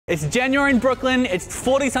It's January in Brooklyn, it's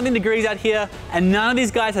 40-something degrees out here, and none of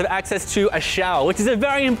these guys have access to a shower, which is a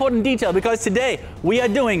very important detail because today we are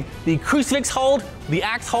doing the crucifix hold, the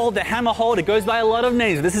axe hold, the hammer hold. It goes by a lot of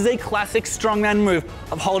names. This is a classic strongman move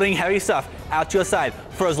of holding heavy stuff out to your side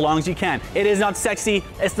for as long as you can. It is not sexy,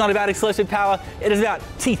 it's not about explosive power, it is about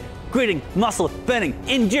teeth, gritting, muscle, bending,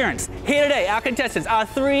 endurance. Here today, our contestants are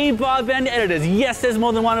 3 BarBend editors. Yes, there's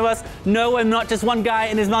more than one of us. No, we're not just one guy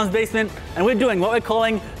in his mom's basement, and we're doing what we're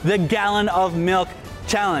calling the gallon of milk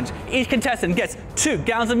challenge. Each contestant gets 2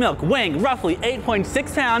 gallons of milk, weighing roughly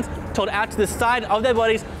 8.6 pounds, told out to the side of their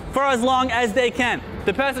bodies for as long as they can.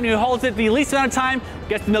 The person who holds it the least amount of time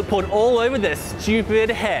gets the milk poured all over their stupid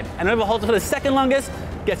head, and whoever holds it for the second longest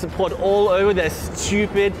gets it poured all over their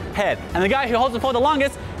stupid head. And the guy who holds it for the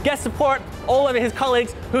longest gets support all over his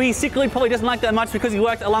colleagues, who he secretly probably doesn't like that much because he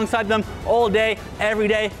works alongside them all day, every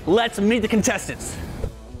day. Let's meet the contestants.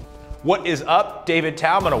 What is up? David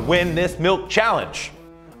Tao. I'm gonna win this milk challenge.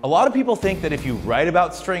 A lot of people think that if you write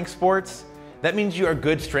about strength sports, that means you're a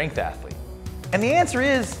good strength athlete. And the answer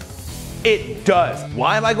is, it does.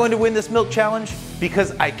 Why am I going to win this milk challenge?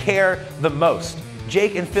 Because I care the most.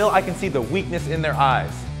 Jake and Phil, I can see the weakness in their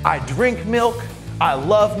eyes. I drink milk, I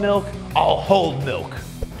love milk, I'll hold milk.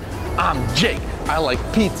 I'm Jake. I like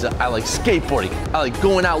pizza, I like skateboarding, I like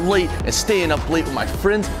going out late and staying up late with my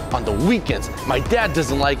friends on the weekends. My dad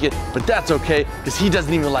doesn't like it, but that's okay, because he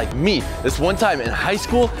doesn't even like me. This one time in high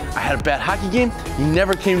school, I had a bad hockey game, he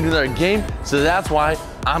never came to another game, so that's why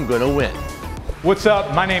I'm gonna win. What's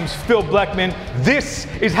up? My name's Phil Bleckman. This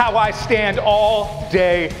is how I stand all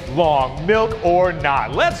day long, milk or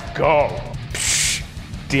not. Let's go. Psh,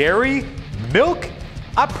 dairy, milk?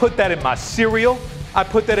 I put that in my cereal, I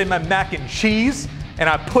put that in my mac and cheese, and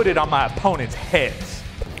I put it on my opponent's heads.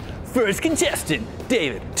 First contestant,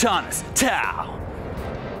 David Thomas Tao.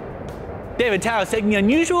 David Tao is taking the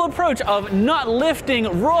unusual approach of not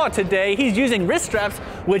lifting raw today. He's using wrist straps,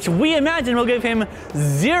 which we imagine will give him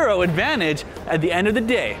 0 advantage at the end of the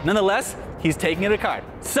day. Nonetheless, he's taking it a card.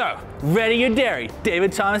 So, ready your dairy,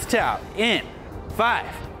 David Thomas Tao, in 5,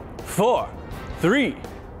 4, 3,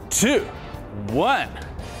 2, 1.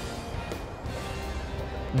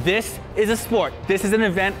 This is a sport. This is an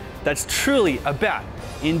event that's truly about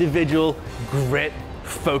individual grit,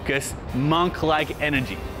 focus, monk-like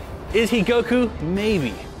energy. Is he Goku?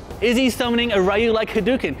 Maybe. Is he summoning a Ryu-like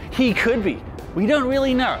Hadouken? He could be. We don't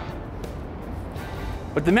really know.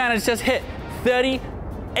 But the man has just hit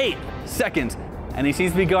 38 seconds, and he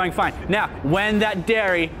seems to be going fine. Now, when that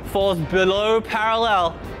dairy falls below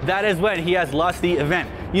parallel, that is when he has lost the event.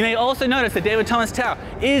 You may also notice that David Thomas Tao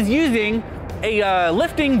is using a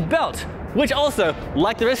lifting belt, which also,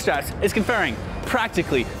 like the wrist straps, is conferring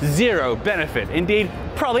practically 0 benefit. Indeed,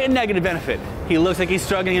 probably a negative benefit. He looks like he's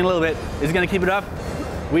struggling a little bit. Is he gonna keep it up?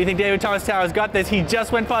 We think David Thomas Tao has got this. He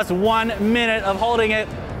just went past 1 minute of holding it.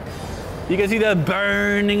 You can see the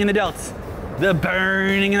burning in the delts, the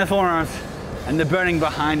burning in the forearms, and the burning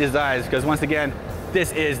behind his eyes, because once again,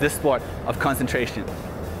 this is the sport of concentration.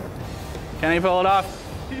 Can he pull it off?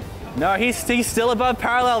 No, he's still above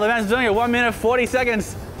parallel. The man's doing it 1 minute, 40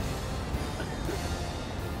 seconds.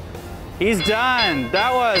 He's done.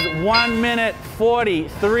 That was 1 minute,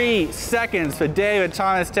 43 seconds for David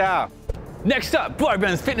Thomas Tao. Next up,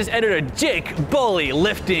 BarBend's fitness editor, Jake Boley,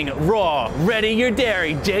 lifting raw. Ready your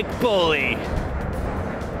dairy, Jake Boley.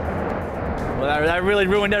 Well, that really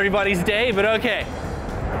ruined everybody's day, but okay.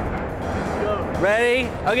 Ready?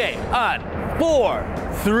 Okay, on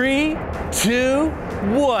 4, 3, 2,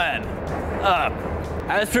 1, up.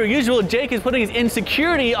 As per usual, Jake is putting his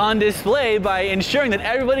insecurity on display by ensuring that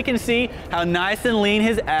everybody can see how nice and lean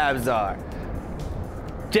his abs are.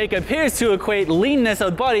 Jake appears to equate leanness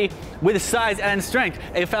of body with size and strength,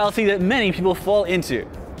 a fallacy that many people fall into.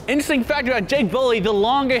 Interesting fact about Jake Boley, the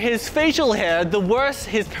longer his facial hair, the worse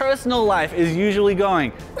his personal life is usually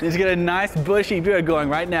going. He's got a nice bushy beard going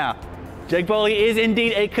right now. Jake Boley is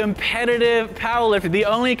indeed a competitive powerlifter, the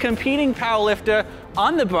only competing powerlifter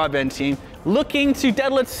on the BarBend team, looking to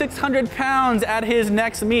deadlift 600 pounds at his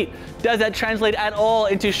next meet. Does that translate at all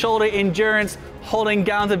into shoulder endurance, holding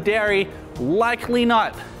gallons of dairy? Likely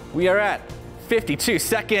not. We are at 52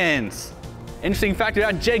 seconds. Interesting fact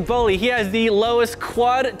about Jake Boley, he has the lowest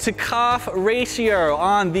quad to calf ratio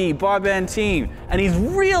on the BarBend team, and he's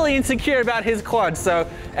really insecure about his quad. So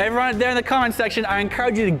everyone there in the comment section, I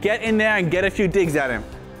encourage you to get in there and get a few digs at him.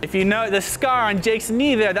 If you note the scar on Jake's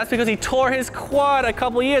knee there, that's because he tore his quad a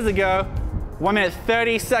couple years ago. 1 minute,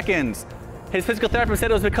 30 seconds. His physical therapist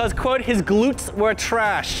said it was because, quote, his glutes were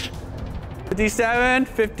trash. 57,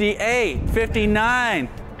 58, 59.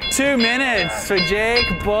 2 minutes for Jake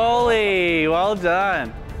Boley. Well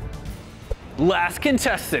done. Last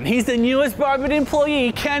contestant. He's the newest BarBend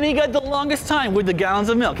employee. Can he get the longest time with the gallons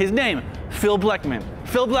of milk? His name, Phil Bleckman.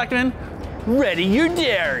 Phil Bleckman, ready your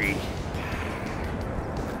dairy.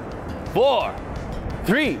 4,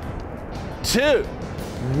 3, 2,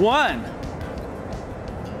 1.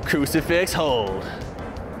 Crucifix hold.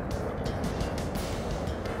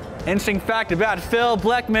 Interesting fact about Phil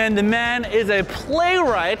Bleckman, the man is a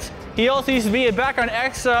playwright. He also used to be a background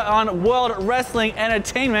extra on World Wrestling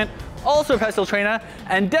Entertainment, also a personal trainer,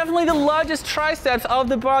 and definitely the largest triceps of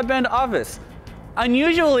the BarBend office.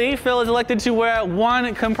 Unusually, Phil is elected to wear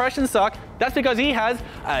one compression sock. That's because he has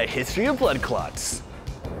a history of blood clots.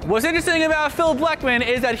 What's interesting about Phil Bleckman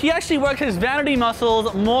is that he actually works his vanity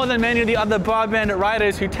muscles more than many of the other BarBend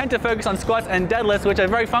riders who tend to focus on squats and deadlifts, which are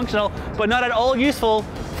very functional, but not at all useful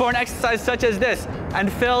for an exercise such as this.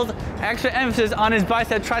 And Phil's extra emphasis on his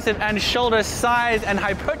bicep, tricep, and shoulder size and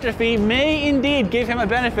hypertrophy may indeed give him a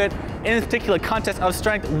benefit in this particular contest of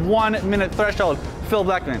strength 1 minute threshold. Phil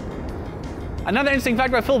Bleckman. Another interesting fact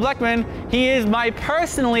about Phil Bleckman, he is my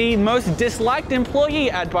personally most disliked employee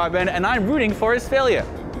at BarBend, and I'm rooting for his failure.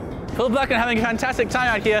 Phil Bleckman having a fantastic time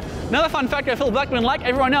out here. Another fun fact about Phil Bleckman, like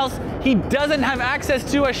everyone else, he doesn't have access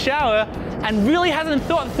to a shower and really hasn't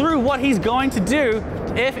thought through what he's going to do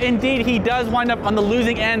if indeed he does wind up on the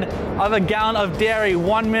losing end of a gallon of dairy.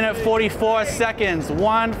 1 minute 44 seconds,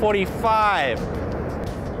 1:45.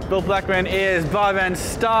 Phil Bleckman is BarBend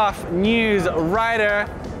staff news writer,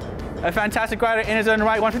 a fantastic writer in his own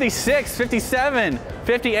right. 156, 57,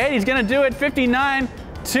 58, he's gonna do it, 59,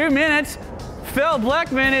 2 minutes. Phil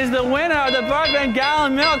Bleckman is the winner of the BarBend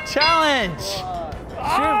Gallon Milk Challenge.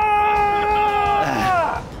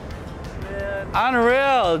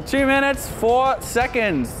 Unreal, 2 minutes, 4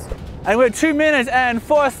 seconds. And with 2 minutes and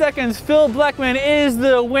 4 seconds, Phil Bleckman is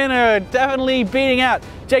the winner, definitely beating out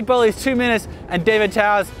Jake Bowley's 2 minutes and David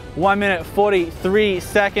Tao's 1 minute 43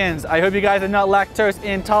 seconds. I hope you guys are not lactose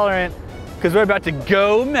intolerant, because we're about to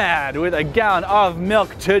go mad with a gallon of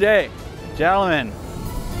milk today. Gentlemen.